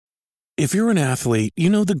If you're an athlete, you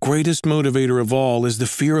know the greatest motivator of all is the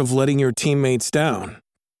fear of letting your teammates down.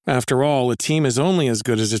 After all, a team is only as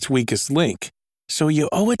good as its weakest link. So you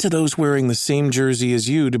owe it to those wearing the same jersey as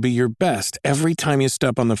you to be your best every time you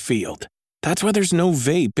step on the field. That's why there's no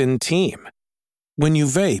vape in team. When you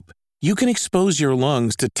vape, you can expose your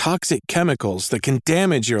lungs to toxic chemicals that can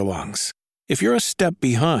damage your lungs. If you're a step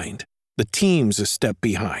behind, the team's a step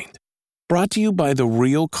behind. Brought to you by The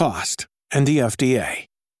Real Cost and the FDA.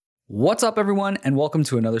 What's up, everyone, and welcome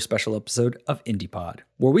to another special episode of IndiePod,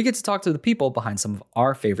 where we get to talk to the people behind some of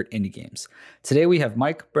our favorite indie games. Today we have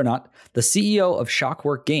Mike Burnett, the CEO of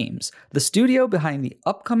Shockwork Games, the studio behind the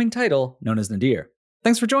upcoming title known as Nadir.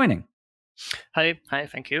 Thanks for joining. Hi,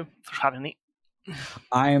 thank you for having me.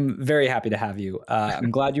 I'm very happy to have you. I'm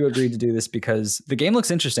glad you agreed to do this because the game looks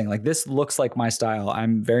interesting. Like, this looks like my style.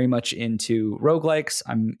 I'm very much into roguelikes.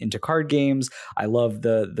 I'm into card games. I love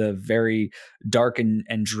the very dark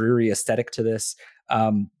and dreary aesthetic to this.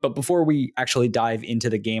 But before we actually dive into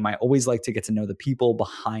the game, I always like to get to know the people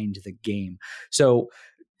behind the game. So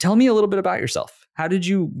tell me a little bit about yourself. How did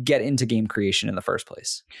you get into game creation in the first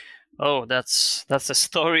place? Oh, that's a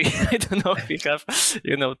story. I don't know if we have,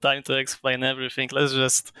 time to explain everything. Let's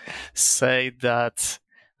just say that,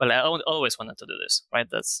 well, I always wanted to do this, right?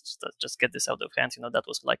 That's just get this out of hand. That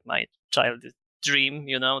was like my childhood dream,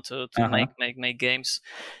 to make games.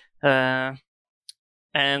 And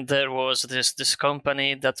there was this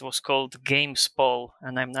company that was called GameSpol,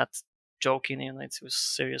 and I'm not joking, it was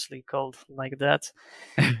seriously called like that.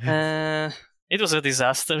 It was a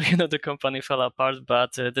disaster, the company fell apart,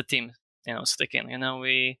 but the team, sticking,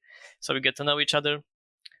 we get to know each other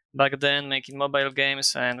back then, making mobile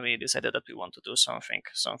games, and we decided that we want to do something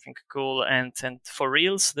cool and for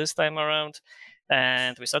reals this time around.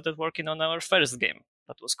 And we started working on our first game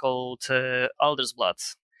that was called Alder's Blood.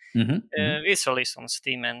 It's released on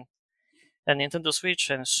Steam and Nintendo Switch,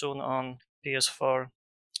 and soon on PS4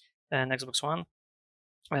 and Xbox One.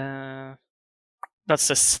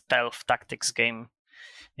 That's a stealth tactics game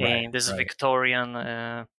in this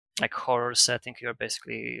Victorian horror setting. You're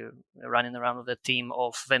basically running around with a team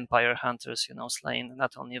of vampire hunters, slaying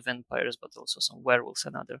not only vampires but also some werewolves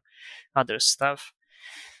and other stuff.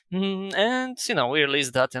 And we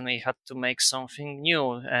released that, and we had to make something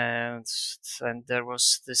new, and there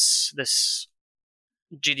was this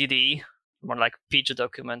GDD, more like pitch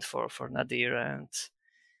document for Nadir, and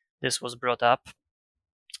this was brought up.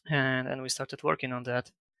 And we started working on that.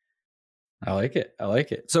 I like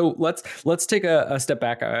it. So let's take a step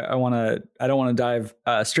back. I don't want to dive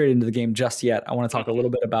straight into the game just yet. I want to talk a little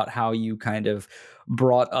bit about how you kind of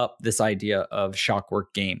brought up this idea of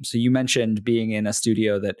Shockwork Games. So you mentioned being in a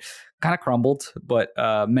studio that kind of crumbled, but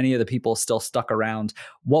many of the people still stuck around.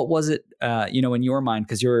 What was it, in your mind?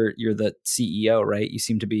 Because you're the CEO, right? You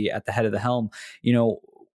seem to be at the head of the helm.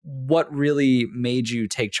 What really made you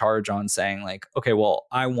take charge on saying, like, okay, well,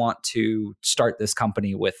 I want to start this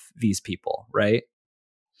company with these people, right?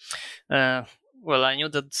 Well, I knew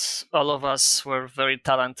that all of us were very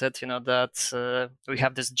talented, that we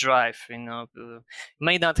have this drive,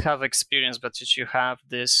 may not have experience, but if you have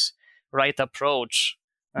this right approach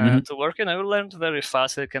to work, we learned very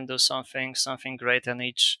fast. You can do something great, and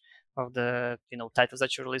each of the, titles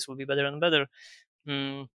that you release will be better and better.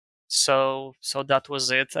 So that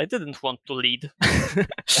was it. I didn't want to lead,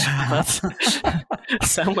 but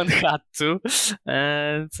someone had to,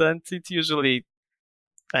 and it usually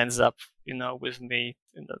ends up, with me.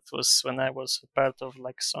 And that was when I was part of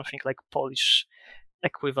something like Polish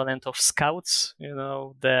equivalent of Scouts,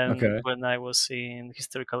 when I was in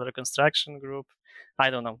historical reconstruction group. I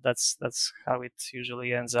don't know. That's how it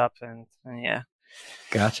usually ends up, and yeah.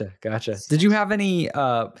 Gotcha. Did you have any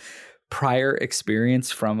prior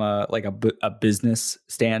experience from a business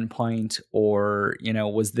standpoint, or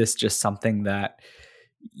was this just something that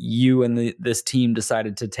you and this team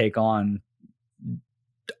decided to take on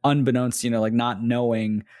unbeknownst, not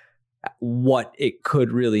knowing what it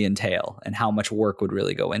could really entail and how much work would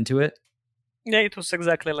really go into it? Yeah, it was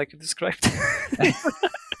exactly like you described.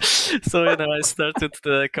 So I started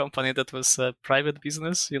the company that was a private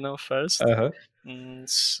business, first.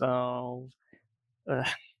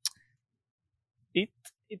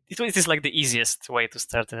 It is like the easiest way to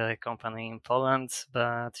start a company in Poland,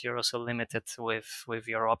 but you're also limited with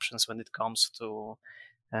your options when it comes to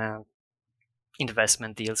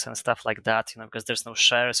investment deals and stuff like that, because there's no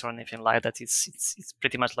shares or anything like that. It's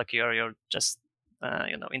pretty much like you're just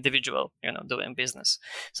individual, doing business,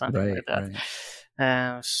 something like that.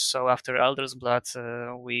 Right. So after Alder's Blood,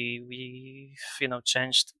 we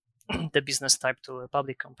changed the business type to a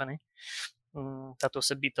public company. That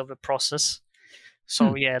was a bit of a process.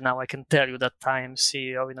 So yeah, now I can tell you that I'm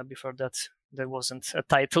CEO. Before that there wasn't a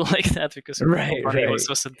title like that because the company was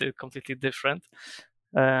also completely different.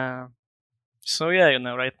 So yeah,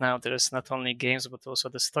 right now there's not only games but also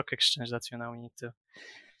the stock exchange that we need to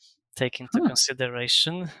take into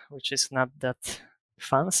consideration, which is not that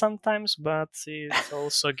fun sometimes, but it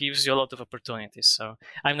also gives you a lot of opportunities. So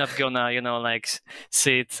I'm not gonna like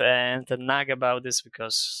sit and nag about this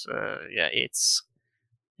because it's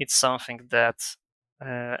something that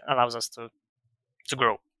allows us to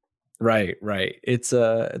grow. Right. It's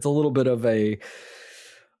a little bit of a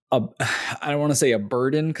I don't want to say a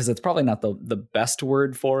burden because it's probably not the best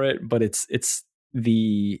word for it, but it's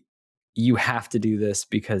the you have to do this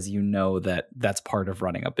because that's part of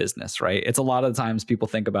running a business, right? It's a lot of times people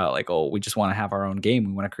think about like, oh, we just want to have our own game.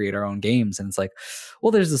 We want to create our own games. And it's like,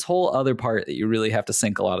 well, there's this whole other part that you really have to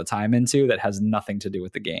sink a lot of time into that has nothing to do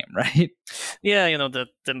with the game, right? Yeah, the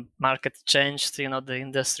market changed, the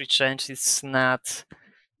industry changed. It's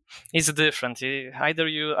different. Either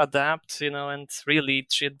you adapt, and really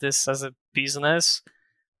treat this as a business,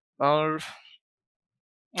 or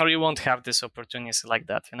you won't have this opportunity like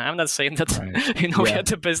that. I'm not saying that we are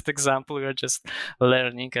the best example. We are just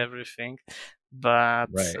learning everything, but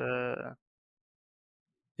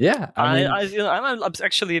I'm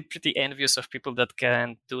actually pretty envious of people that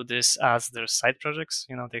can do this as their side projects.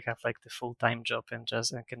 They have like the full-time job and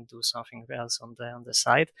just can do something else on the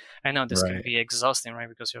side. I know this can be exhausting, right?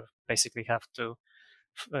 Because you basically have two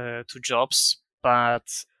jobs,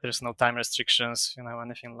 but there's no time restrictions,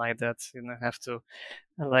 anything like that. You don't have to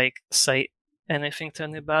like say anything to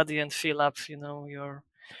anybody and fill up, your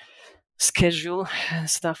schedule and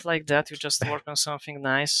stuff like that. You just work on something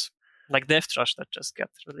nice. Like Death Trash that just got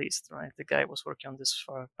released, right? The guy was working on this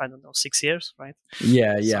for, I don't know, 6 years, right?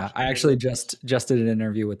 Yeah. I actually just did an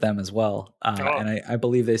interview with them as well. And I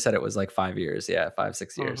believe they said it was like 5 years. Yeah,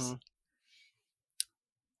 5-6 years.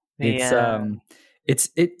 Mm-hmm.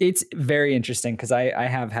 It's very interesting because I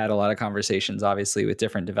have had a lot of conversations, obviously, with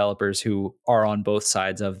different developers who are on both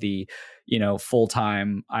sides of the,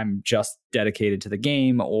 full-time, I'm just dedicated to the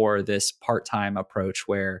game, or this part-time approach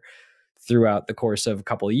where throughout the course of a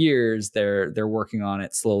couple of years, they're working on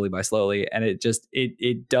it slowly by slowly. And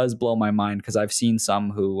it does blow my mind because I've seen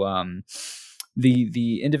some who,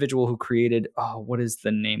 the individual who created, what is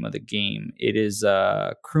the name of the game? It is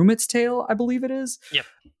Crumit's Tale, I believe it is. Yep.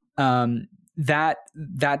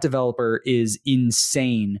 That developer is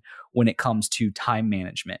insane when it comes to time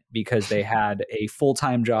management because they had a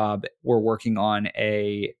full-time job, were working on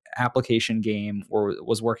a application game, or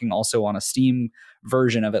was working also on a Steam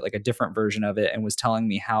version of it, like a different version of it, and was telling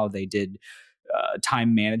me how they did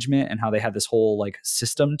time management and how they had this whole like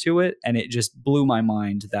system to it. And it just blew my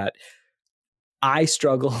mind that I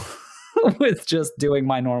struggle with just doing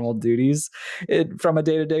my normal duties from a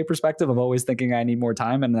day-to-day perspective of always thinking I need more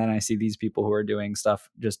time. And then I see these people who are doing stuff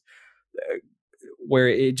just where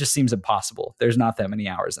it just seems impossible. There's not that many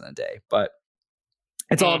hours in a day, but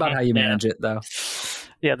it's all about how you manage it though.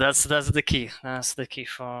 Yeah, that's the key. That's the key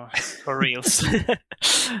for reals.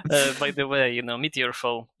 By the way, Meteor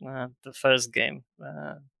Fall, the first game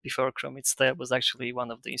before Crumit's Tale, was actually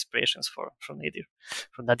one of the inspirations from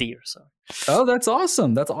Nadir. So. Oh, that's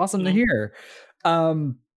awesome! That's awesome to hear.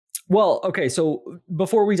 Well, okay. So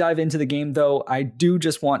before we dive into the game, though, I do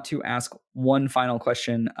just want to ask one final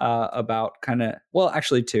question about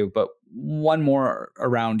actually two, but one more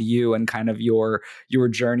around you and kind of your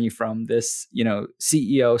journey from this,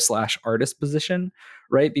 CEO/artist position,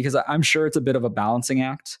 right? Because I'm sure it's a bit of a balancing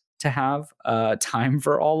act to have time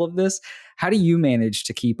for all of this. How do you manage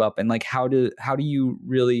to keep up, and like how do you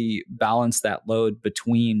really balance that load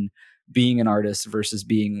between being an artist versus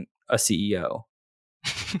being a CEO?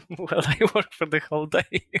 Well, I work for the whole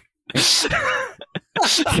day. There's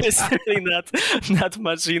really not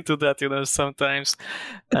much into that, sometimes.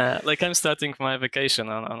 Like I'm starting my vacation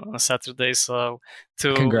on Saturday, so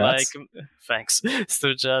Congrats. Thanks.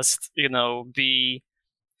 To just, be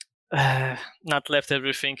not left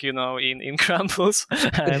everything, in crumbles.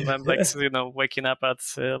 And I'm like, waking up at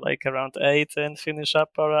like around 8 and finish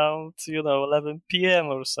up around, 11 p.m.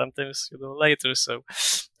 or sometimes, later. So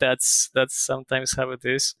that's sometimes how it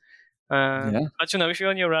is. But if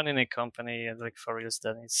you're running a company like for reals,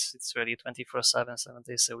 then it's really 24/7, 7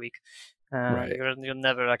 days a week. Right. You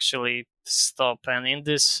never actually stop. And in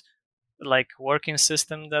this like working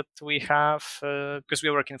system that we have, because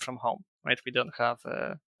we're working from home, right? We don't have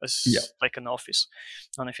like an office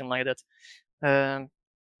or anything like that.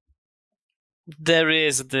 There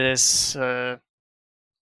is this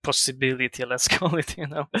possibility, let's call it,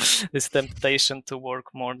 this temptation to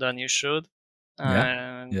work more than you should.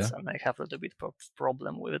 and Yeah. I have a little bit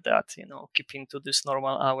problem with that, keeping to this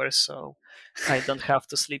normal hours, so I don't have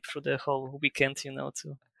to sleep through the whole weekend, to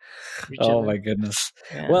Oh my regenerate. goodness.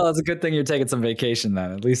 Yeah. Well, it's a good thing you're taking some vacation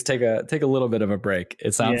then. At least take a little bit of a break.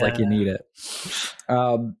 It sounds like you need it.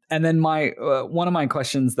 And then one of my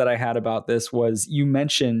questions that I had about this was, you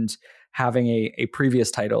mentioned having a previous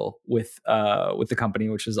title with the company,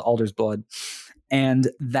 which is Alder's Blood.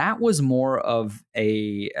 And that was more of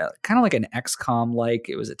a kind of like an XCOM, like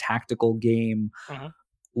it was a tactical game. Mhm.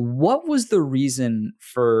 What was the reason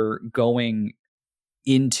for going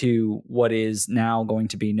into what is now going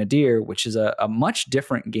to be Nadir, which is a much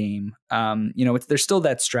different game? There's still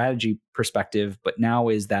that strategy perspective, but now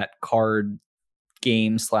is that card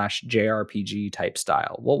game / JRPG type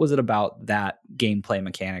style. What was it about that gameplay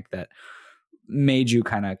mechanic that made you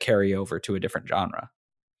kind of carry over to a different genre?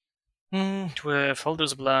 With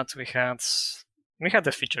Alder's Blood, we had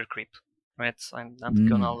a feature creep, right? I'm not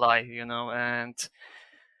gonna lie, and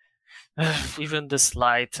even the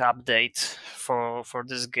slight update for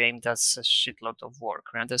this game, that's a shitload of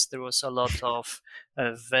work, right? There was a lot of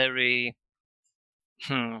very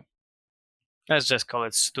let's just call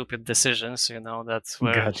it stupid decisions, that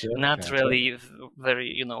were not really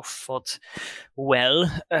very, thought well.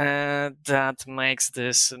 That make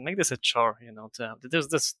this a chore,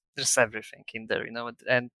 there's everything in there,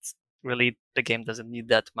 and really the game doesn't need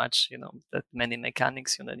that much, that many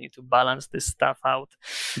mechanics. You need to balance this stuff out.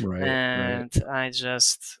 And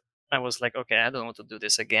I was like, okay, I don't want to do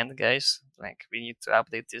this again, guys. Like, we need to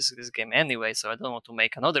update this game anyway, so I don't want to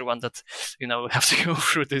make another one that, have to go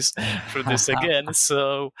through this again.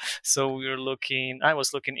 So I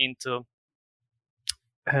was looking into,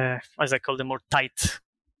 as I call them, more tight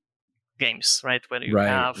games, right? Where you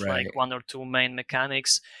have like one or two main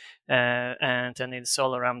mechanics, and then it's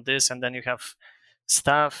all around this, and then you have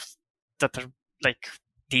stuff that are like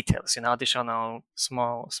details, additional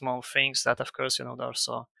small things that, of course,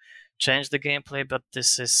 also change the gameplay, but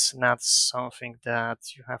this is not something that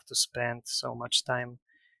you have to spend so much time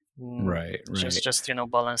just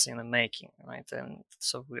balancing and making, right? And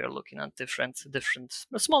so we are looking at different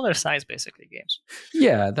smaller size basically games.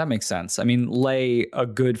 Yeah, that makes sense. I mean, lay a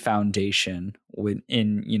good foundation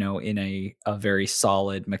in a very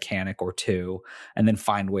solid mechanic or two, and then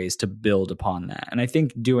find ways to build upon that. And I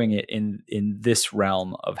think doing it in this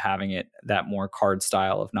realm of having it that more card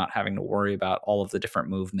style, of not having to worry about all of the different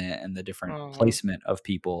movement and the different placement of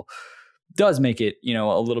people, does make it,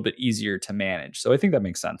 a little bit easier to manage. So I think that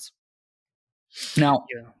makes sense. Now,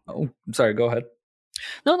 sorry, go ahead.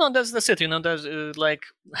 No, that's it. There's like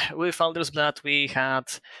with Alder's Blood, we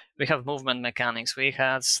have movement mechanics, we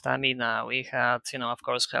had stamina, we had, of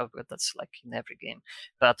course, that's like in every game,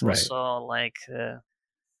 but also like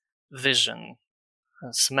vision,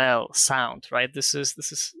 smell, sound, right? This is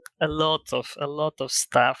a lot of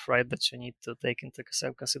stuff, right, that you need to take into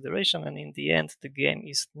consideration, and in the end, the game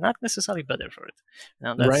is not necessarily better for it.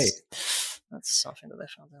 That's something that I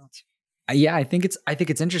found out. Yeah, I think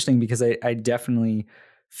it's interesting, because I definitely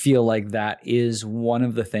feel like that is one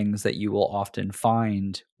of the things that you will often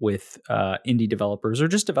find with indie developers, or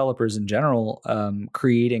just developers in general,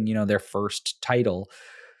 creating, their first title.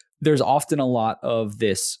 There's often a lot of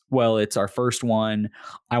this, well, it's our first one,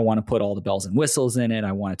 I want to put all the bells and whistles in it,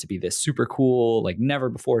 I want it to be this super cool, like never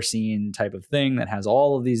before seen type of thing that has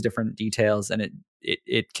all of these different details, and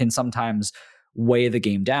it can sometimes weigh the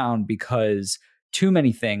game down, because too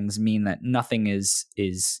many things mean that nothing is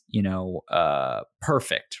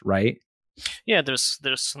perfect, right? Yeah,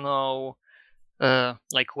 there's no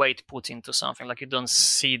like weight put into something, like you don't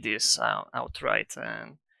see this outright.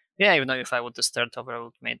 And yeah, even though if I would start over, I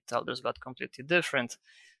would make Alder's Blood completely different.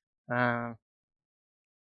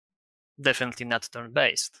 Definitely not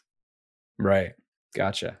turn-based. Right.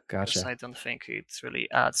 Gotcha. I don't think it really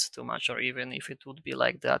adds too much, or even if it would be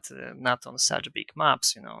like that, not on such big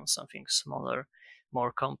maps, something smaller,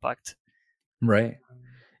 more compact. Right.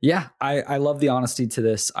 Yeah, I love the honesty to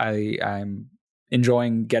this. I'm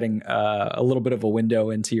enjoying getting a little bit of a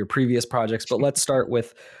window into your previous projects, but let's start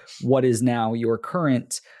with what is now your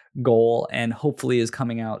current goal and hopefully is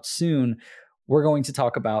coming out soon. We're going to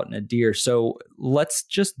talk about Nadir. So let's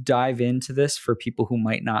just dive into this for people who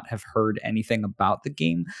might not have heard anything about the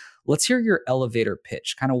game. Let's hear your elevator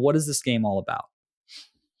pitch. Kind of, what is this game all about?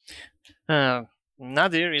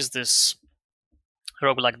 Nadir is this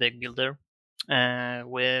roguelike deck builder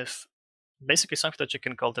with basically something that you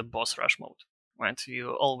can call the boss rush mode. Right?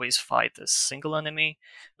 You always fight a single enemy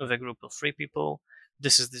with a group of 3 people.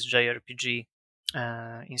 This is this JRPG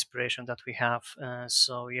inspiration that we have.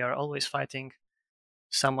 So we are always fighting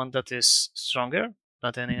someone that is stronger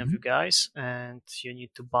not any of you guys, and you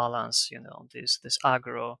need to balance, this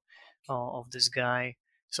aggro of this guy.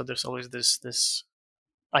 So there's always this.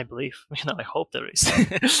 I believe, I hope there is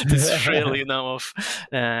this thrill, of,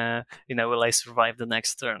 will I survive the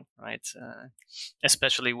next turn, right?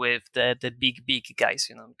 Especially with the big guys,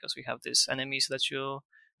 because we have these enemies that you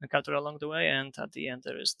encounter along the way, and at the end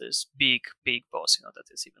there is this big boss, that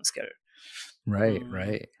is even scarier.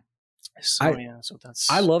 Right. So that's.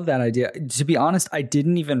 I love that idea. To be honest, I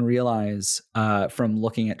didn't even realize from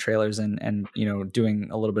looking at trailers and doing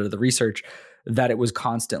a little bit of the research that it was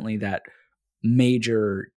constantly that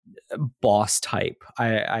major boss type.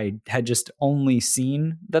 I had just only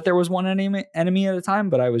seen that there was one enemy at a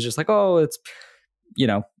time, but I was just like, oh, it's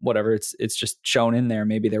whatever. It's just shown in there.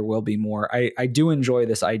 Maybe there will be more. I do enjoy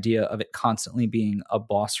this idea of it constantly being a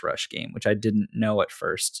boss rush game, which I didn't know at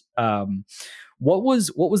first. What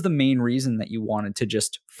was the main reason that you wanted to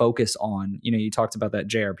just focus on, you talked about that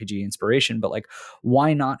JRPG inspiration, but like,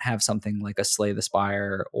 why not have something like a Slay the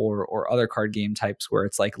Spire or other card game types where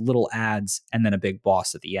it's like little ads and then a big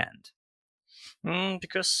boss at the end?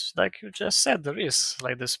 Because, like you just said, there is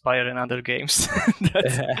like the Spire and other games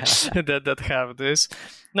that have this.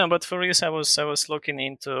 No, but for real, I was looking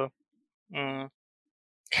into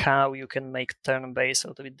how you can make turn-based a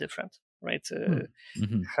little bit different, right?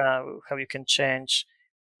 How you can change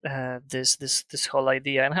this whole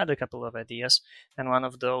idea, and I had a couple of ideas, and one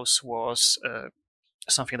of those was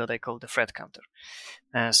something that I call the threat counter.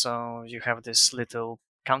 So you have this little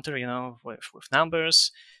counter, with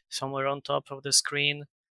numbers somewhere on top of the screen,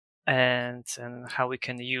 and how we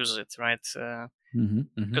can use it, right?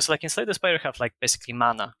 Because like in Slay the Spire, you have like basically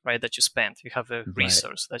mana, right, that you spend. You have a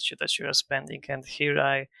resource that you are spending, and here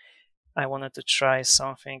I wanted to try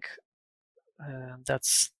something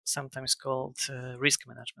that's sometimes called risk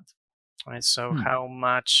management, right? So how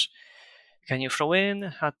much can you throw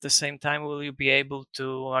in? At the same time, will you be able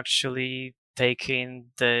to actually take in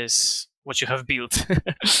this what you have built,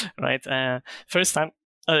 right? First time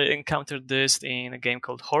I encountered this in a game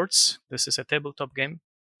called Hordes. This is a tabletop game,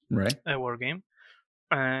 right? A war game,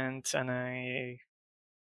 and I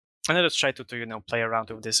just try to play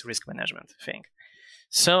around with this risk management thing.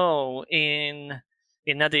 So in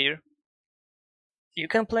Nadir, you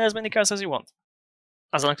can play as many cards as you want,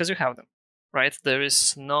 as long as you have them, right? There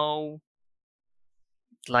is no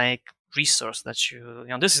like resource that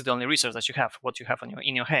this is the only resource that you have, what you have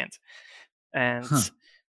in your hand, and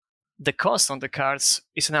the cost on the cards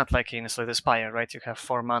is not like in Slay the Spire, right? You have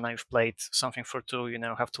 4 mana, you've played something for 2,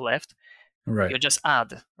 have 2 left. Right. You just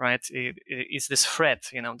add, right? It's this threat,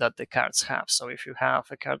 that the cards have. So if you have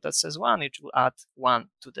a card that says 1, it will add 1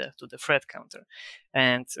 to the threat counter.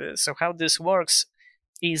 And so how this works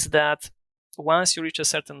is that once you reach a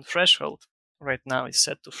certain threshold, right now it's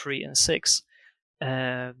set to 3 and 6,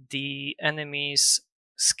 the enemy's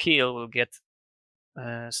skill will get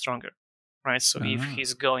stronger, right? So if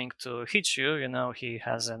he's going to hit you, he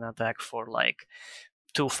has an attack for like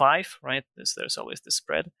 2-5, right? There's always the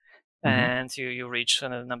spread. And you reach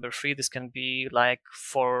number 3, this can be like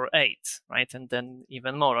 4-8, right? And then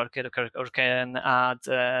even more, or can add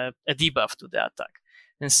a debuff to the attack.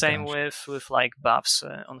 And same with like buffs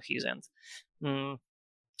on his end.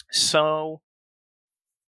 So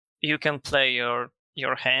you can play your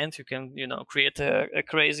hand, you can create a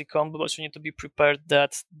crazy combo, but you need to be prepared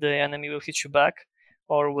that the enemy will hit you back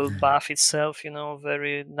or will buff itself,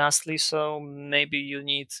 very nastily. So maybe you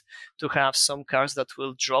need to have some cards that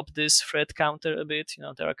will drop this threat counter a bit.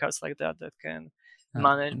 There are cards like that can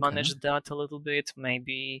manage that a little bit.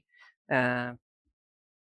 Maybe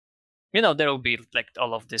there will be like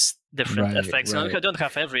all of these different effects. Right. You don't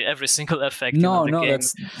have every single effect. No, in the game.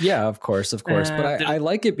 That's of course. But I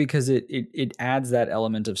like it because it adds that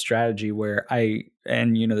element of strategy where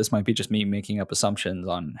this might be just me making up assumptions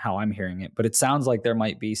on how I'm hearing it, but it sounds like there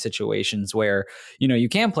might be situations where you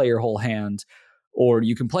can play your whole hand, or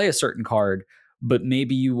you can play a certain card, but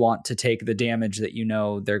maybe you want to take the damage that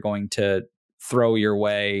they're going to throw your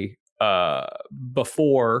way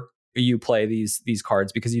before you play these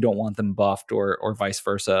cards, because you don't want them buffed or vice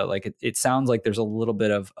versa. Like it sounds like there's a little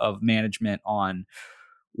bit of management on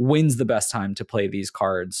when's the best time to play these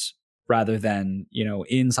cards, rather than,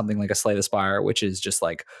 in something like a Slay the Spire, which is just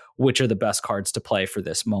like, which are the best cards to play for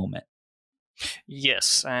this moment.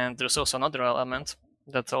 Yes, and there's also another element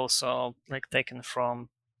that's also like taken from,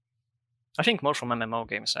 I think more from MMO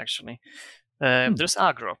games actually. There's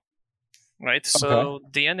aggro. Right, so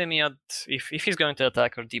the enemy, if he's going to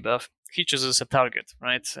attack or debuff, he chooses a target,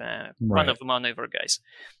 right? One of the maneuver guys.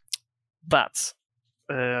 But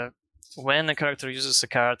when a character uses a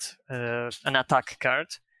card, an attack card,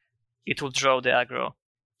 it will draw the aggro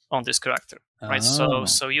on this character, right?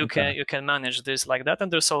 So you can manage this like that,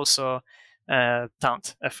 and there's also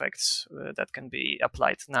taunt effects that can be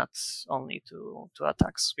applied not only to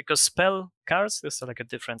attacks, because spell cards, this is like a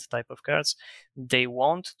different type of cards, they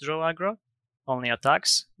won't draw aggro, only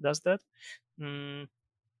attacks does that.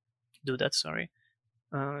 Do that, sorry.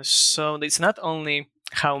 So it's not only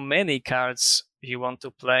how many cards you want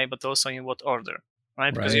to play, but also in what order,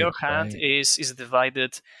 right? Because your hand is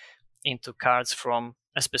divided into cards from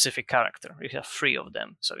a specific character. You have 3 of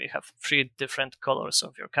them, so you have 3 different colors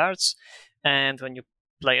of your cards, and when you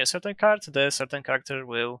play a certain card, the certain character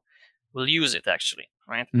will use it actually,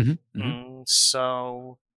 right?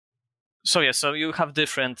 So you have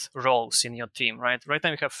different roles in your team, right? Right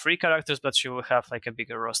now you have 3 characters, but you will have like a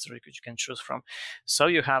bigger roster which you can choose from. So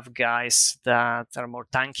you have guys that are more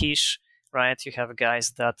tankish, right? You have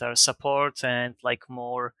guys that are support and like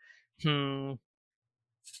more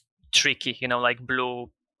tricky, like blue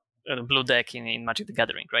deck in Magic the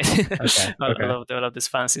Gathering, right? Okay. All of this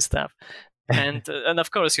fancy stuff. And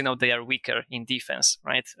of course, they are weaker in defense,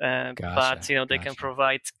 right? But they can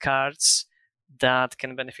provide cards that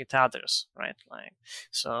can benefit others, right? Like,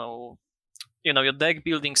 so your deck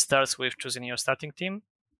building starts with choosing your starting team,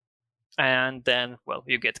 and then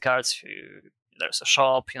you get cards. There's a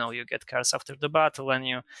shop, you get cards after the battle,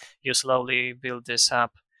 and you slowly build this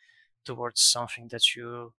up towards something that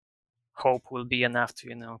you hope will be enough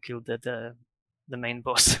to kill the main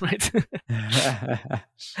boss, right?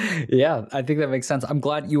 Yeah, I think that makes sense. I'm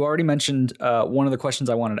glad you already mentioned one of the questions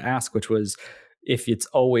I wanted to ask, which was if it's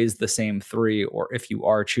always the same 3 or if you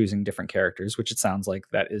are choosing different characters, which it sounds like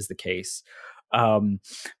that is the case.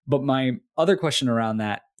 But my other question around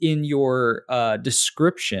that, in your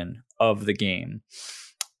description of the game,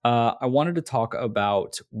 I wanted to talk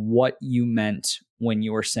about what you meant when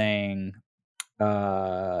you were saying,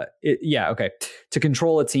 to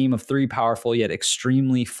control a team of 3 powerful yet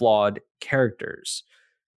extremely flawed characters.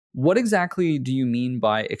 What exactly do you mean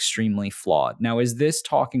by extremely flawed? Now, is this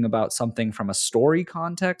talking about something from a story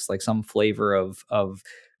context, like some flavor of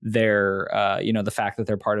their, the fact that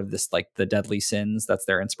they're part of this, like the Deadly Sins, that's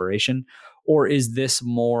their inspiration? Or is this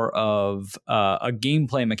more of a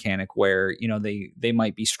gameplay mechanic where, they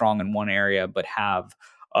might be strong in one area, but have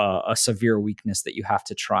a severe weakness that you have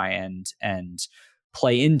to try and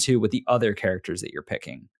play into with the other characters that you're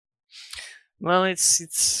picking? Well,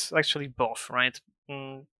 it's actually both, right?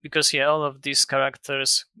 Because all of these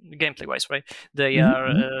characters, gameplay wise, right, they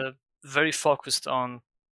are very focused on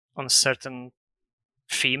a certain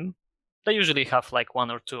theme. They usually have like 1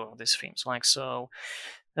 or 2 of these themes, like so.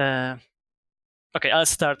 Okay, I'll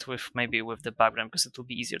start with the background because it will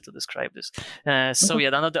be easier to describe this. So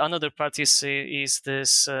yeah, another part is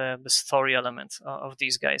this the story element of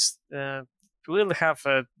these guys. We'll have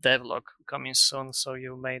a devlog coming soon, so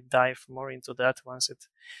you may dive more into that once it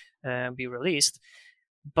be released.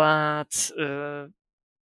 But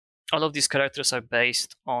all of these characters are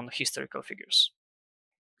based on historical figures.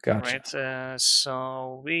 Gotcha. Right.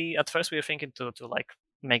 So at first we were thinking to like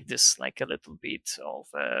make this like a little bit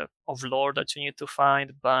of lore that you need to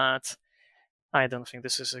find, but I don't think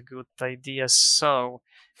this is a good idea. So,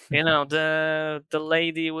 the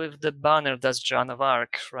lady with the banner, that's Joan of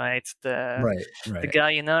Arc, right? The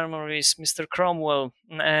guy in armor is Mr. Cromwell,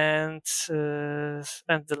 and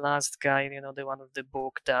the last guy, the one with the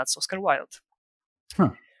book, that's Oscar Wilde.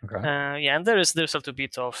 Huh. Okay. And there's a little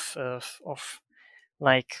bit of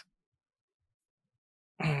like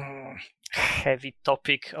heavy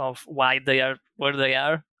topic of why they are where they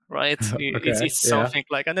are, right? It's something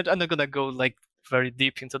like, I'm not gonna go like very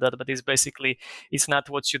deep into that, but it's not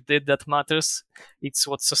what you did that matters, it's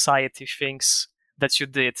what society thinks that you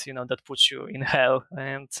did, that puts you in hell,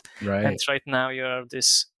 and right now you're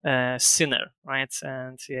this sinner, right?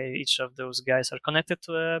 And each of those guys are connected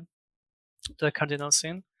to a cardinal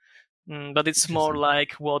sin. But it's more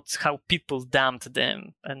like how people damned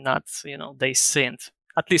them, and not they sinned.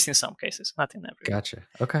 At least in some cases, not in every. Gotcha.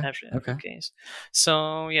 Okay. Every case.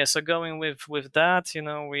 So so going with that,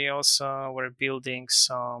 we also were building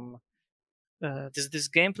some this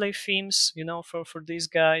gameplay themes, for these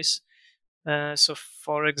guys. So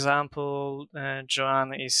for example,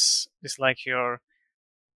 Joanne is like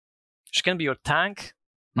she can be your tank,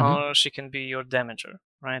 or she can be your damager.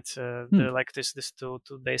 Right, they're like this two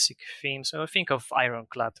basic themes. So I think of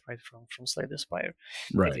Ironclad, right, from Slay the Spire.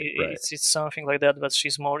 Right, It's something like that, but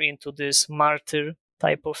she's more into this martyr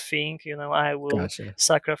type of thing. I will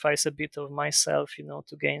sacrifice a bit of myself,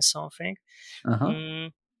 to gain something.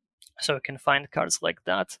 So we can find cards like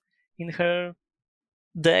that in her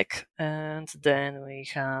deck, and then we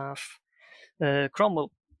have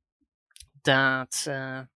Cromwell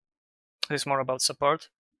that he's more about support.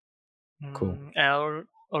 Cool.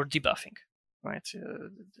 Or debuffing, right?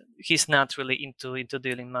 He's not really into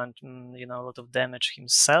dealing a lot of damage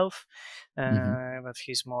himself, but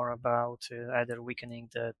he's more about either weakening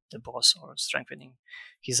the boss or strengthening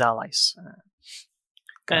his allies.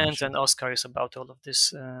 Gotcha. And then Oscar is about all of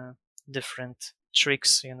these different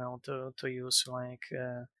tricks, to use, like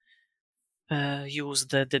use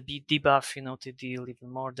the debuff, to deal even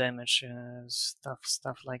more damage,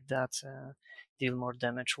 stuff like that. Deal more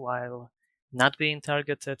damage while not being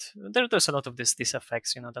targeted. There's a lot of these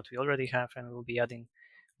effects, that we already have, and we'll be adding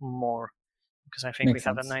more, because I think we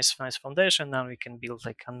have a nice foundation. Now we can build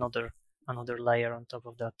like another layer on top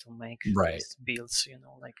of that to make these builds,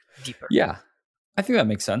 like deeper. Yeah, I think that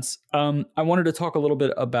makes sense. I wanted to talk a little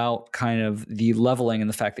bit about kind of the leveling and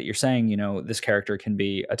the fact that you're saying, this character can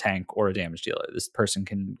be a tank or a damage dealer. This person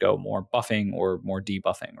can go more buffing or more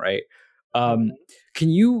debuffing, right? Can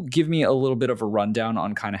you give me a little bit of a rundown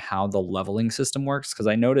on kind of how the leveling system works? Because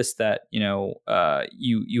I noticed that,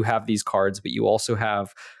 you have these cards, but you also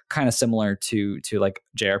have kind of similar to like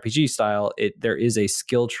JRPG style. There is a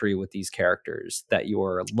skill tree with these characters that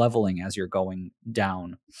you're leveling as you're going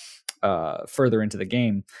down further into the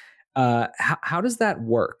game. How does that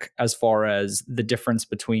work as far as the difference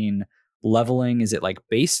between leveling? Is it like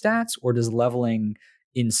base stats, or does leveling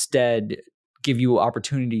instead give you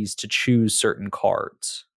opportunities to choose certain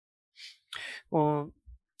cards? Well,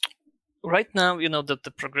 right now,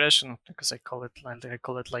 the progression, because I call it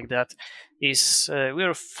like that, is we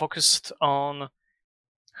are focused on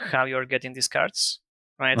how you're getting these cards,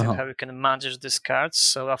 right? And how you can manage these cards.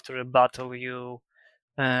 So after a battle, you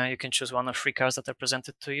can choose one of 3 cards that are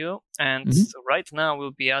presented to you. And right now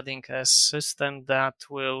we'll be adding a system that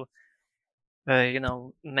will,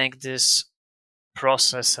 make this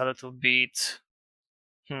process a little bit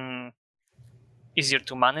easier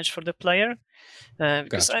to manage for the player.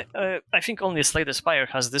 Because gotcha. I think only Slay the Spire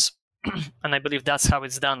has this, and I believe that's how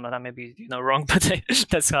it's done, but I may be wrong, but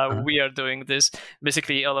that's how we are doing this.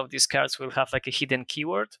 Basically, all of these cards will have like a hidden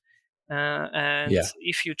keyword. And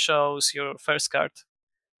if you chose your first card,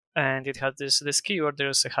 and it had this keyword,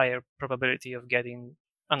 there's a higher probability of getting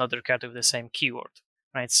another card with the same keyword,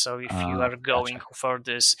 right? So if you are going for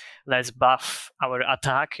this, let's buff our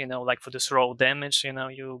attack, like for this raw damage,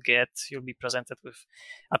 you'll be presented with,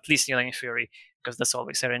 at least in theory, because that's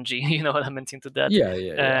always RNG, element into that.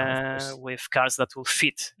 With cards that will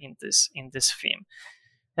fit in this theme.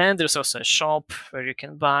 And there's also a shop where you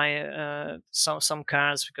can buy some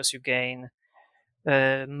cards, because you gain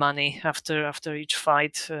money after each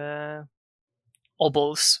fight,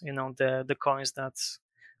 obols, the coins that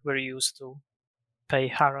were used to pay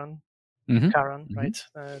Charon, right?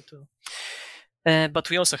 But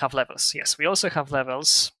we also have levels. Yes, we also have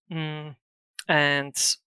levels, and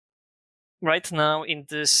right now in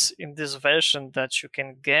this version that you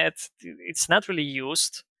can get, it's not really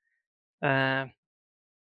used, because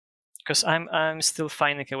I'm still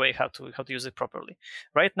finding a way how to use it properly.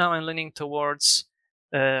 Right now I'm leaning towards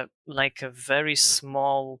like a very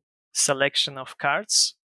small selection of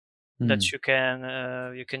cards that you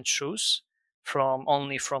can choose from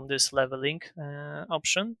this leveling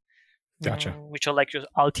option. Gotcha. Which are like your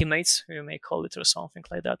ultimates, you may call it, or something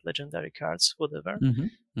like that, legendary cards, whatever.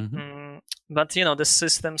 But the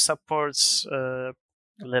system supports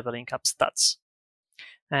leveling up stats,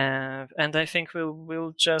 and I think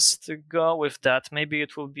we'll just go with that. Maybe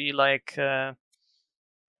it will be like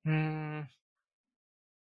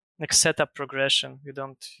setup progression. You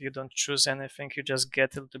don't choose anything. You just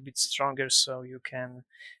get a little bit stronger, so you can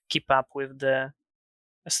keep up with the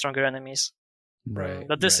stronger enemies. Right.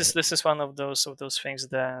 But this is one of those things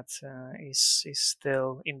that is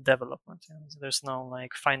still in development. There's no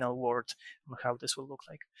like final word on how this will look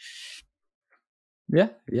like.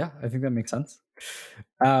 Yeah, I think that makes sense.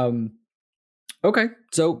 Okay,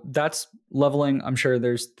 so that's leveling. I'm sure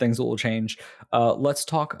there's things that will change. Let's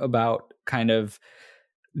talk about kind of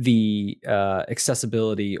the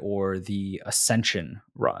accessibility or the ascension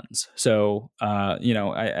runs. So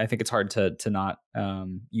I think it's hard to not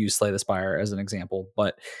use Slay the Spire as an example,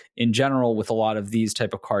 but in general, with a lot of these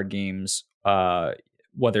type of card games,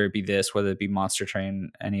 whether it be this, whether it be Monster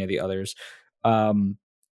Train, any of the others,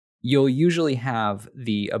 you'll usually have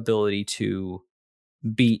the ability to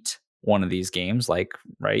beat one of these games, like,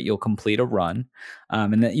 right, you'll complete a run,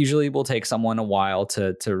 and that usually will take someone a while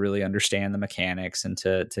to really understand the mechanics and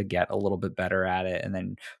to get a little bit better at it, and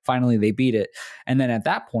then finally they beat it. And then at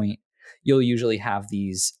that point, you'll usually have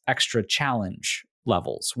these extra challenge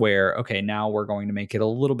levels where, okay, now we're going to make it a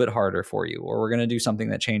little bit harder for you, or we're going to do something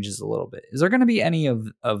that changes a little bit. Is there going to be any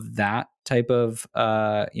of that type of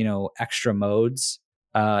extra modes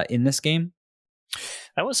in this game?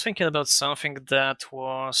 I was thinking about something that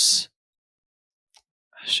was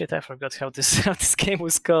shit. I forgot how this game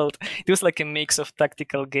was called. It was like a mix of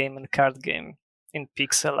tactical game and card game in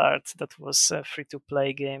pixel art. That was a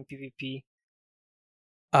free-to-play game, PvP.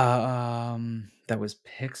 That was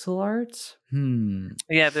pixel art.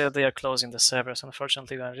 Yeah, they are closing the servers.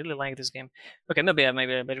 Unfortunately, I really like this game. Okay, maybe I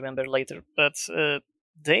remember later. But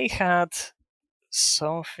they had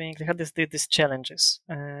something. They had these challenges,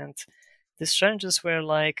 and these challenges were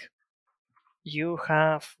like, you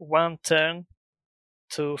have one turn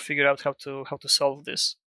to figure out how to solve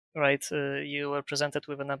this. Right? You were presented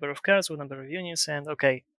with a number of cards, with a number of units, and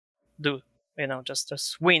okay,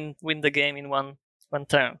 just win the game in one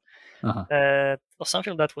turn. Or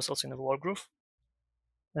something that was also in the Wargroove,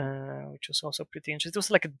 which was also pretty interesting. It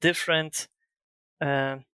was like a different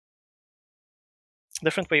way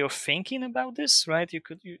of thinking about this, right?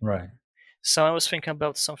 Right. So I was thinking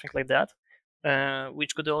about something like that,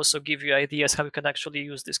 which could also give you ideas how you can actually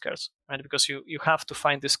use these cards, right? Because you have to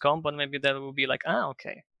find this combo, and maybe that will be like,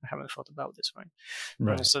 okay, I haven't thought about this, right?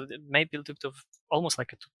 Right. So maybe a little bit of almost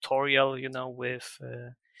like a tutorial,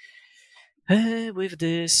 with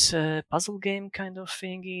this puzzle game kind of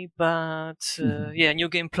thingy, but New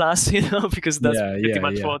Game Plus, because that's pretty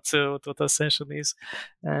much what Ascension is.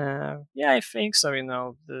 I think so.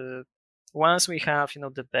 Once we have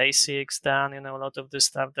the basics done, a lot of the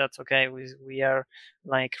stuff that we are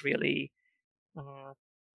like really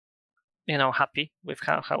happy with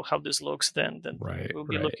how this looks, then we'll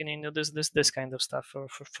be looking into this kind of stuff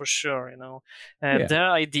for sure.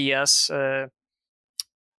 Their ideas.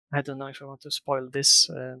 I don't know if I want to spoil this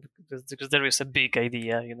because there is a big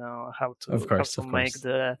idea, how to make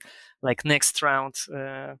the next round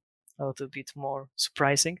a little bit more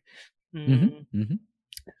surprising.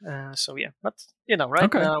 So yeah, but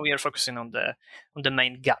now we are focusing on the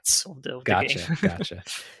main guts of the game. Gotcha.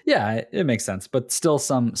 Yeah, it makes sense, but still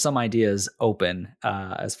some ideas open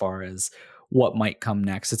as far as what might come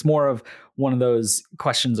next. It's more of one of those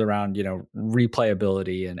questions around,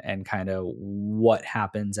 replayability and kind of what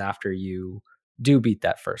happens after you do beat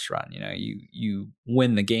that first run. You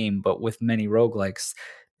win the game, but with many roguelikes,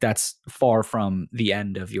 that's far from the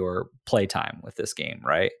end of your playtime with this game,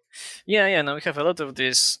 right? Yeah. No, we have a lot of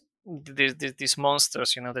these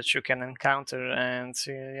monsters, that you can encounter, and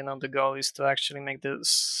the goal is to actually make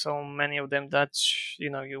so many of them that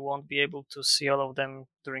you won't be able to see all of them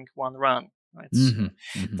during one run. Right?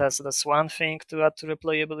 That's one thing to add to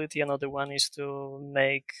replayability. Another one is to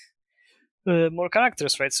make more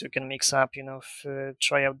characters, right? So you can mix up,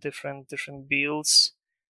 try out different builds.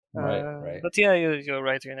 Right. But yeah, you're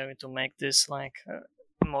right. To make this like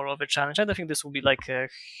more of a challenge. I don't think this will be like a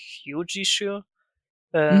huge issue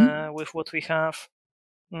with what we have.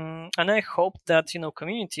 And I hope that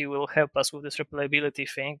community will help us with this replayability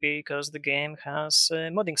thing, because the game has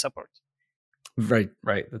modding support. Right.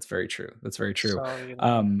 That's very true. So,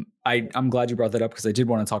 I'm glad you brought that up, because I did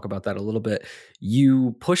want to talk about that a little bit.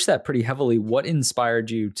 You pushed that pretty heavily. What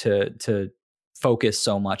inspired you to focus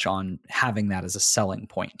so much on having that as a selling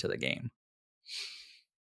point to the game?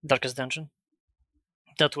 Darkest Dungeon.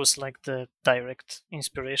 That was like the direct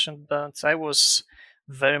inspiration, but I was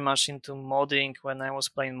very much into modding when I was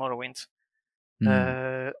playing Morrowind.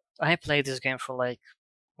 I played this game for like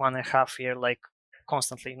 1.5 years, like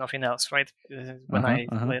constantly, nothing else, right? When I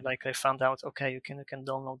found out, okay, you can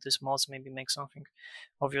download these mods, maybe make something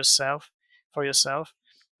of yourself for yourself.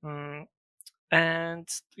 And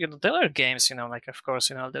there are games, like of course,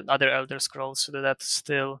 the other Elder Scrolls that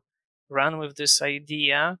still run with this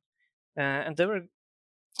idea, and there were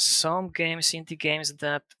some games, indie games,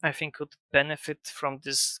 that I think could benefit from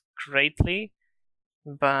this greatly,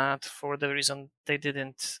 but for the reason they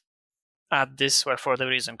didn't add this, for the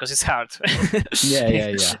reason, because it's hard.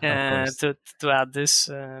 To add this,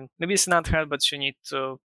 maybe it's not hard, but you need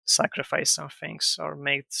to sacrifice some things or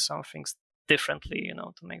make some things differently,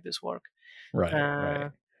 to make this work.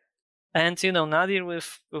 Right. And Nadir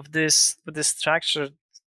with this structure,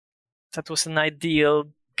 that was an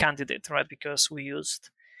ideal candidate, right? Because we are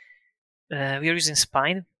using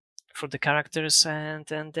spine for the characters and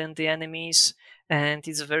then the enemies, and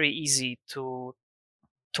it's very easy to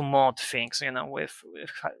mod things, with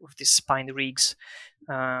these spine rigs.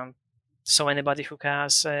 so anybody who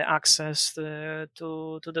has access to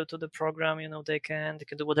the program, they can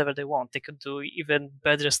do whatever they want. They could do even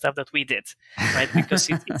better stuff that we did, right? Because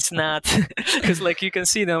it's not because like you can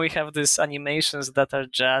see now we have these animations that are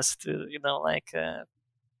just like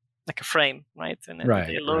a frame, right? And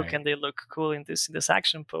they look cool in this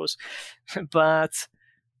action pose, but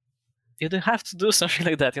you don't have to do something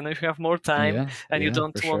like that. If you have more time and you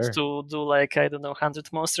don't want to do like, I don't know,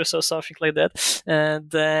 100 monsters or something like that, and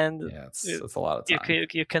then it's a lot of time.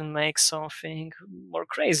 You can make something more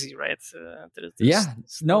crazy, right?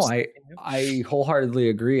 I wholeheartedly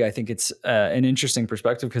agree. I think it's an interesting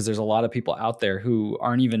perspective because there's a lot of people out there who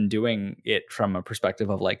aren't even doing it from a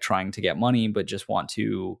perspective of like trying to get money, but just want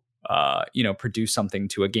to produce something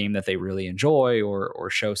to a game that they really enjoy or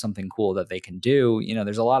show something cool that they can do.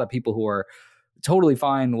 There's a lot of people who are totally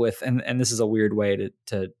fine with, and this is a weird way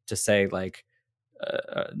to say like,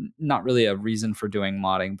 not really a reason for doing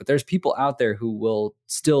modding, but there's people out there who will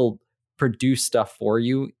still produce stuff for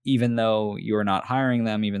you, even though you're not hiring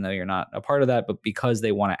them, even though you're not a part of that, but because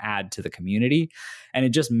they want to add to the community. And it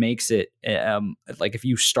just makes it like if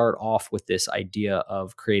you start off with this idea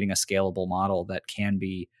of creating a scalable model that can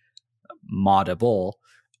be moddable,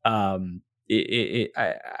 I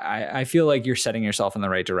feel like you're setting yourself in the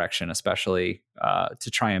right direction, especially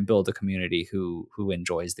to try and build a community who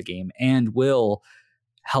enjoys the game and will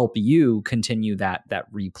help you continue that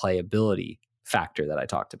replayability factor that I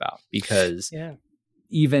talked about. Because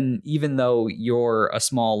even though you're a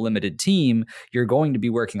small limited team, you're going to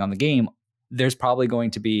be working on the game. There's probably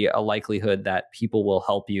going to be a likelihood that people will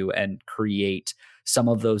help you and create some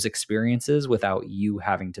of those experiences without you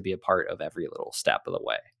having to be a part of every little step of the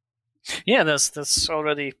way. Yeah, that's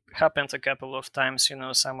already happened a couple of times.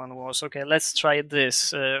 Someone was, okay, let's try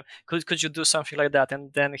this. Could you do something like that?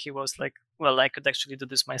 And then he was like, well, I could actually do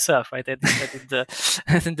this myself, right? I did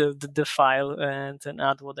the file and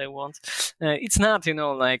add what I want. It's not,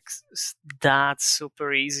 like that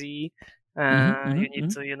super easy. You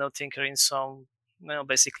need to, tinker in some,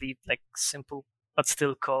 basically like simple but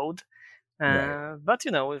still code. But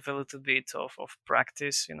with a little bit of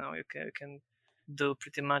practice, you can do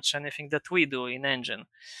pretty much anything that we do in engine.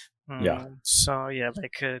 So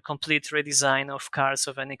like a complete redesign of cards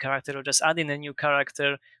of any character or just adding a new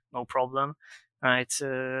character, no problem, right?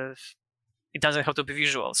 It doesn't have to be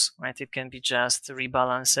visuals, right? It can be just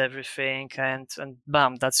rebalance everything and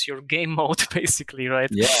bam, that's your game mode basically, right?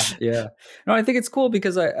 Yeah. No, I think it's cool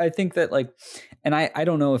because I think that like, and I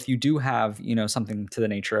don't know if you do have, something to the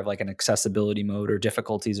nature of like an accessibility mode or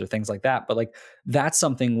difficulties or things like that, but like that's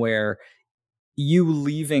something where you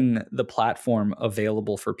leaving the platform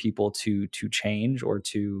available for people to change or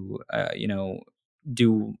to,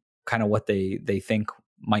 do kind of what they think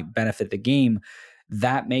might benefit the game.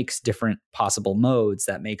 That makes different possible modes,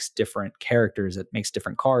 that makes different characters, it makes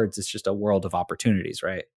different cards. It's just a world of opportunities,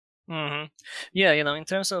 right? Mm-hmm. Yeah, in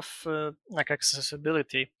terms of like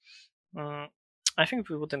accessibility, I think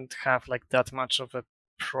we wouldn't have like that much of a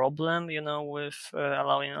problem, with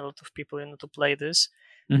allowing a lot of people to play this.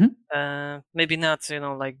 Maybe not,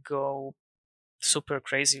 like go super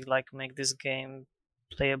crazy, like make this game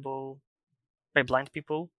playable by blind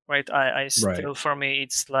people, right? I still, for me,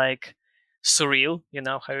 it's like surreal,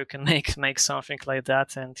 how you can make something like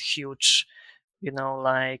that, and huge,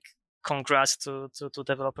 like congrats to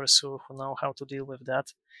developers who know how to deal with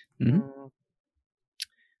that.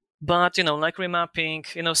 But like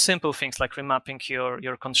remapping, simple things like remapping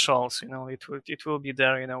your controls, it will be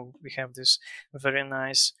there. We have this very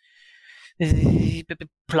nice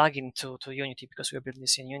plugin to Unity because we are building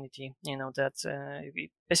this in Unity. That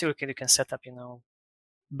basically you can set up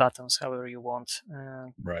buttons however you want.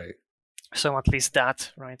 Right. So at least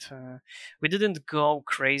that, right? We didn't go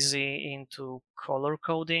crazy into color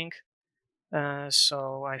coding,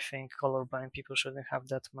 so I think colorblind people shouldn't have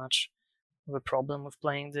that much of a problem with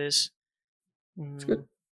playing this. That's good.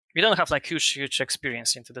 We don't have like huge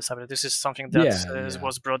experience into the subject. This is something that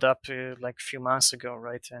was brought up like a few months ago,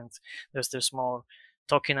 right? And there's more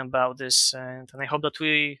talking about this, and I hope that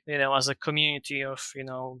we, as a community of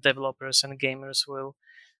developers and gamers, will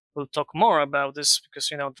talk more about this because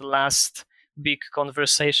the last big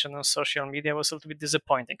conversation on social media was a little bit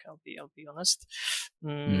disappointing. I'll be honest.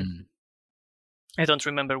 I don't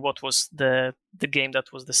remember what was the game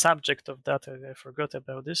that was the subject of that. I forgot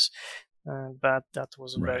about this, but that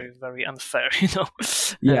was very, very unfair,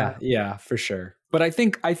 Yeah, for sure. But I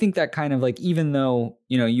think that kind of like, even though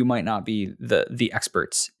you might not be the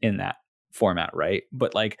experts in that format, right?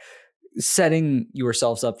 But like setting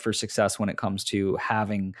yourselves up for success when it comes to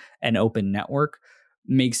having an open network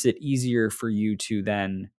makes it easier for you to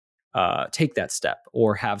then take that step,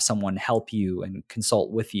 or have someone help you and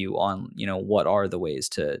consult with you on, what are the ways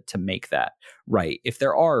to make that right, if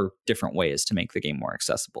there are different ways to make the game more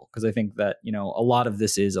accessible. Because I think that, a lot of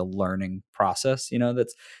this is a learning process.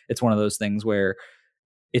 It's one of those things where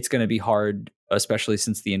it's going to be hard, especially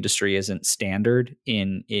since the industry isn't standard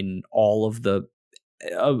in all of the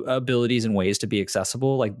abilities and ways to be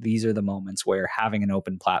accessible. Like, these are the moments where having an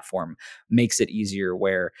open platform makes it easier,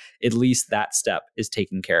 where at least that step is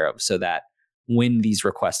taken care of, so that when these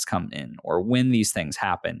requests come in or when these things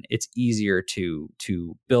happen, it's easier to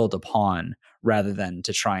build upon, rather than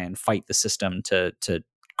to try and fight the system to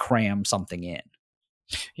cram something in.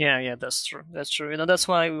 Yeah, that's true. That's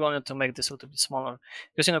why we wanted to make this a little bit smaller,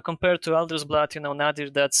 because compared to Elder's Blood, Nadir,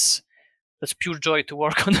 that's pure joy to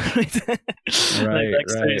work on. Right? Like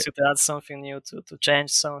seriously, to add something new, to change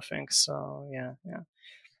something. So yeah.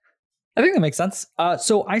 I think that makes sense.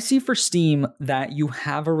 So I see for Steam that you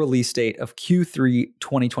have a release date of Q3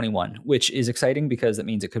 2021, which is exciting because it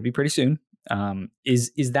means it could be pretty soon.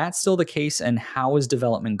 Is that still the case, and how is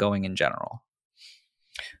development going in general?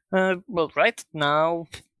 Well, right now,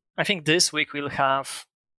 I think this week we'll have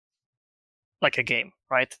like a game,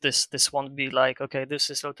 right? This won't be like, okay, this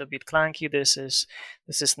is a little bit clunky. This is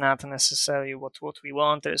not necessarily what we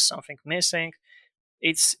want. There's something missing.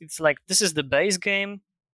 It's like, this is the base game,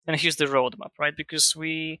 and here's the roadmap, right? Because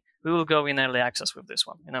we will go in early access with this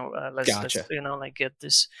one. Let's like get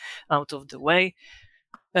this out of the way.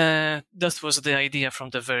 That was the idea from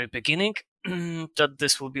the very beginning. That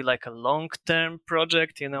this will be like a long-term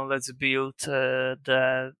project. Let's build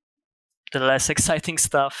the less exciting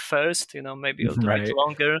stuff first. Maybe it'll take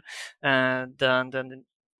longer than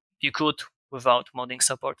you could without modding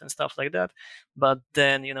support and stuff like that. But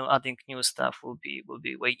then adding new stuff will be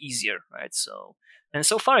way easier, right? So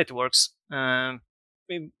far it works.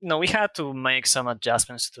 We had to make some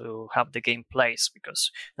adjustments to how the game plays,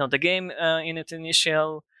 because the game in its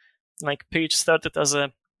initial pitch started as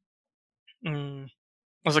a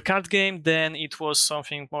card game. Then it was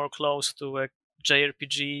something more close to a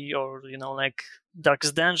JRPG, or like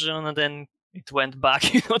Darkest Dungeon, and then it went back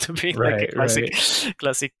to being like a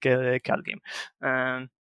classic card game.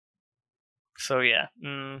 So yeah,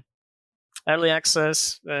 early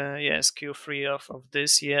access, yes, Q3 of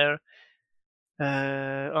this year,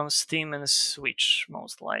 on Steam and Switch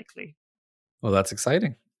most likely. Well, that's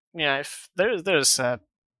exciting. Yeah, if there's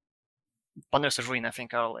Wonders of Ruin, I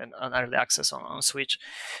think, are in early access on Switch,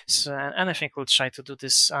 so, and I think we'll try to do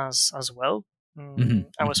this as well.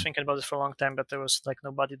 I was thinking about it for a long time, but there was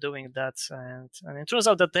nobody doing that, and it turns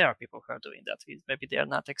out that there are people who are doing that. Maybe they are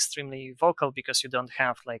not extremely vocal because you don't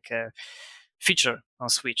have a feature on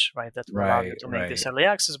Switch, right, that will allow you to make this early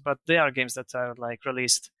access, but there are games that are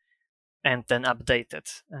released and then updated.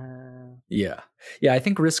 I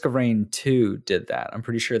think Risk of Rain 2 did that. I'm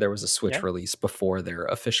pretty sure there was a Switch release before their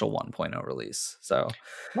official 1.0 release. So,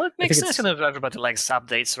 well, it makes sense. Everybody likes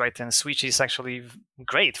updates, right? And Switch is actually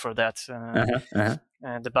great for that.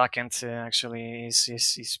 And the backend actually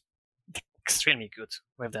is extremely good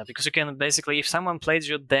with that, because you can basically, if someone plays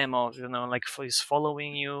your demo, is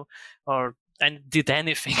following you and did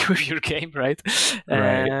anything with your game, right?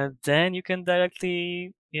 Then you can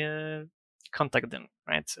directly contact them,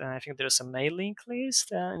 right? I think there's a mailing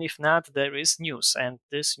list, and if not, there is news, and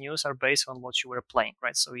these news are based on what you were playing,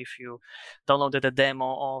 right? So if you downloaded a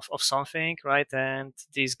demo of something, right, and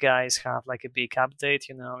these guys have a big update,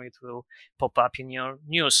 it will pop up in your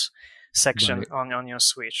news section on your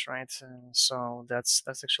Switch, right? So that's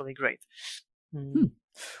actually great. Well,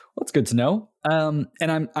 that's good to know.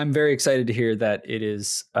 And I'm very excited to hear that it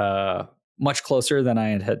is much closer than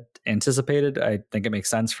I had anticipated. I think it makes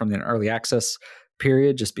sense from the early access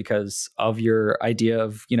period, just because of your idea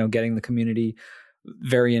of getting the community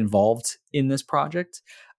very involved in this project.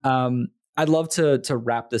 I'd love to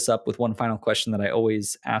wrap this up with one final question that I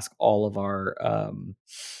always ask all of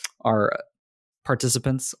our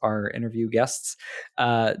participants, our interview guests,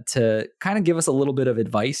 to kind of give us a little bit of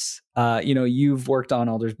advice. You've worked on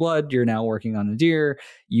Elder's Blood, you're now working on Nadir,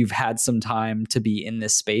 you've had some time to be in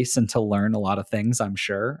this space and to learn a lot of things, I'm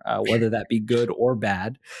sure, whether that be good or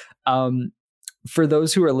bad. For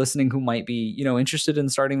those who are listening who might be, interested in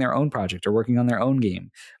starting their own project or working on their own game,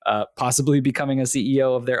 possibly becoming a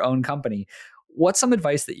CEO of their own company, what's some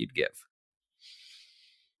advice that you'd give?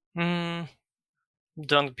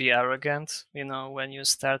 Don't be arrogant. When you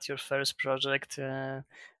start your first project,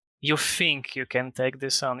 you think you can take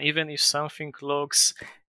this on. Even if something looks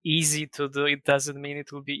easy to do, it doesn't mean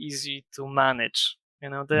it will be easy to manage.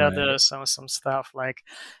 There are some stuff like,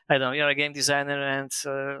 I don't know, you're a game designer and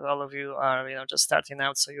all of you are just starting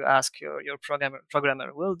out, so you ask your programmer,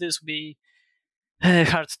 will this be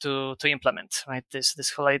hard to implement, right?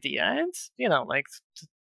 This whole idea, and like the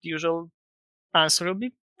usual answer will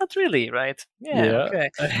be not really, right? Yeah. Okay.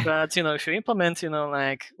 But if you implement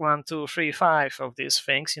like 1, 2, 3, 5 of these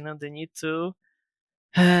things, they need to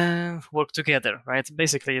work together, right?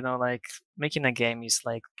 Basically, like making a game is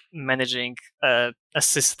like managing a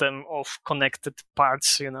system of connected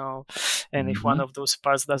parts, and if one of those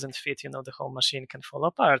parts doesn't fit, the whole machine can fall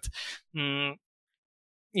apart.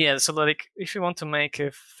 Yeah, so like if you want to make a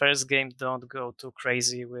first game, don't go too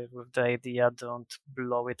crazy with the idea, don't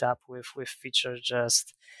blow it up with features,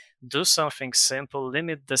 just do something simple,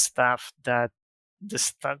 limit the stuff that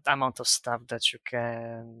the amount of stuff that you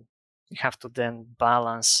have to then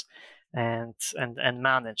balance and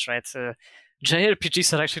manage, right?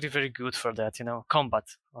 JRPGs are actually very good for that,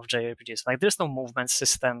 combat of JRPGs. Like there's no movement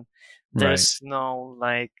system, there's no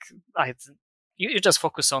like you just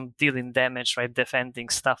focus on dealing damage, right? Defending,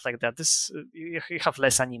 stuff like that. This you have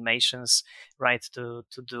less animations, right, to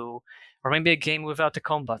do, or maybe a game without a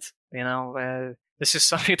combat. This is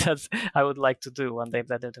something that I would like to do one day,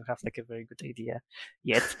 but I don't have like a very good idea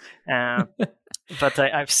yet. But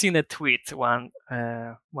I've seen a tweet one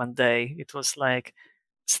day. It was like,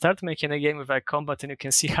 start making a game without combat, and you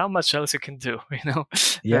can see how much else you can do.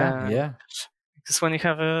 Yeah. Because when you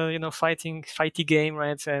have a fighty game,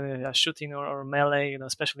 right, and a shooting or melee,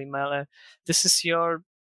 especially melee, this is your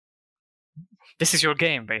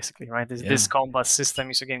game basically, right? This combat system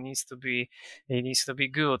is your game needs to be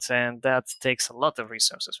good, and that takes a lot of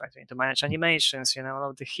resources, right? You need to manage animations, all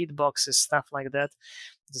of the hitboxes, stuff like that.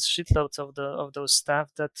 There's shitloads of those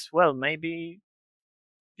stuff that, well, maybe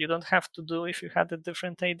you don't have to do if you had a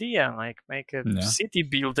different idea, like make a city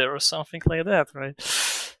builder or something like that, right?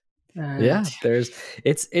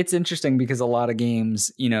 It's interesting because a lot of games,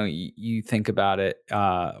 you think about it,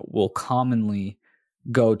 will commonly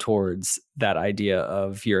go towards that idea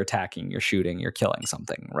of you're attacking, you're shooting, you're killing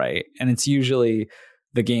something, right? And it's usually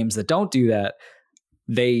the games that don't do that,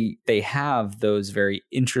 they have those very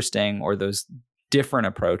interesting or those different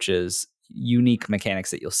approaches, unique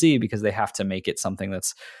mechanics that you'll see because they have to make it something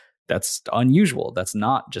that's unusual, that's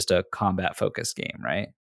not just a combat focused game,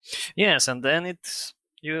 right? Yes, and then it's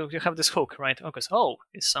you have this hook, right? Because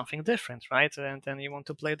it's something different, right? And then you want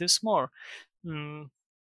to play this more.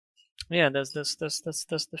 Yeah, that's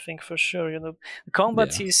the thing for sure.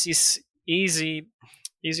 Combat is easy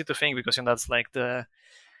to think because that's like the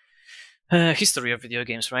history of video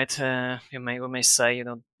games, right? We may say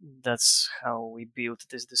that's how we built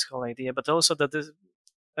this whole idea, but also that this,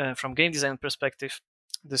 from game design perspective,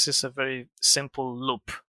 this is a very simple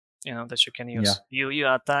loop. That you can use. You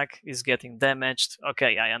attack, is getting damaged.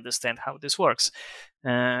 Okay, I understand how this works,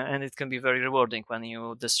 and it can be very rewarding when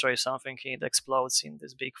you destroy something. It explodes in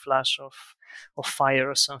this big flash of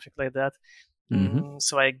fire or something like that.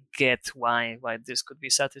 So I get why this could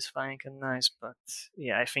be satisfying and nice. But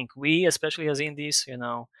yeah, I think we, especially as indies,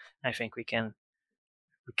 I think we can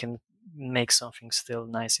make something still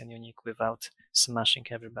nice and unique without smashing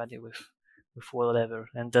everybody with whatever,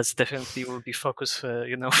 and that's definitely will be focus,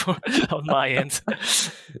 on my end,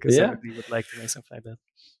 because I really would like to make something like that.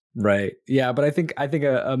 Right. Yeah, but I think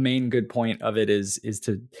a main good point of it is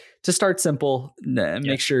to start simple,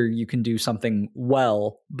 make sure you can do something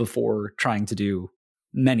well before trying to do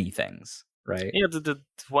many things. Right. Yeah. The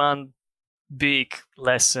one big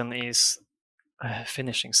lesson is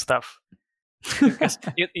finishing stuff. Because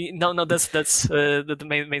that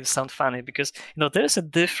may sound funny because there's a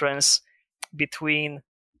difference between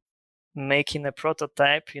making a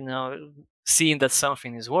prototype, seeing that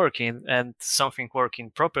something is working and something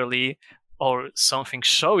working properly, or something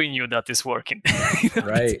showing you that is working.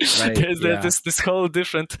 Right. There's this whole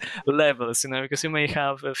different levels, because you may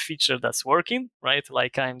have a feature that's working, right?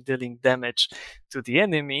 Like I'm dealing damage to the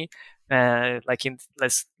enemy.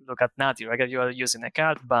 Let's look at Nadir. Right? You are using a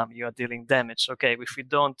card, bam, you are dealing damage. Okay, if we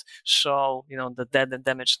don't show, the dead and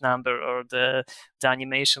damage number, or the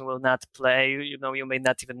animation will not play, you may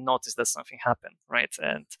not even notice that something happened, right?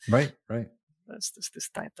 And right. There's this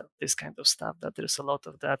kind of stuff that there's a lot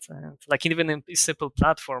of that, and like even in a simple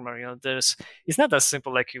platformer, it's not as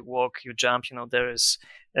simple like you walk, you jump. There is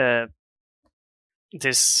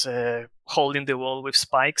this hole in the wall with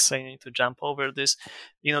spikes. I need to jump over this.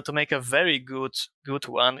 To make a very good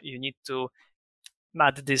one, you need to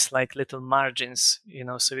add these like little margins,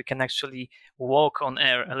 so you can actually walk on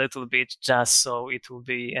air a little bit, just so it will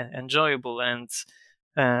be enjoyable. And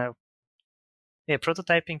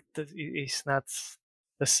prototyping is not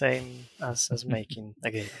the same as making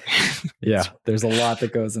a game. Yeah, there's a lot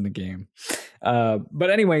that goes in a game.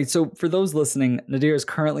 But anyway, so for those listening, Nadir is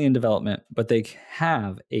currently in development, but they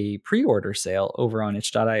have a pre-order sale over on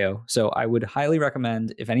itch.io. So I would highly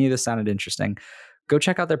recommend, if any of this sounded interesting, go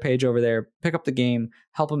check out their page over there, pick up the game,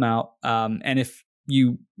 help them out. And if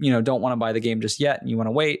you don't want to buy the game just yet and you want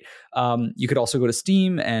to wait, you could also go to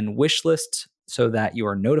Steam and wishlist so that you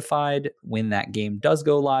are notified when that game does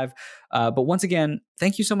go live. But once again,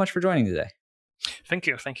 thank you so much for joining today. Thank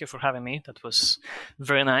you for having me. That was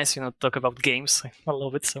very nice. Talk about games. I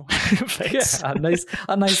love it. So yeah,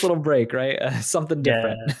 a nice little break, right? Something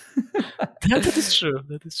different. Yeah. That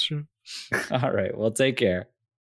is true. All right. Well, take care.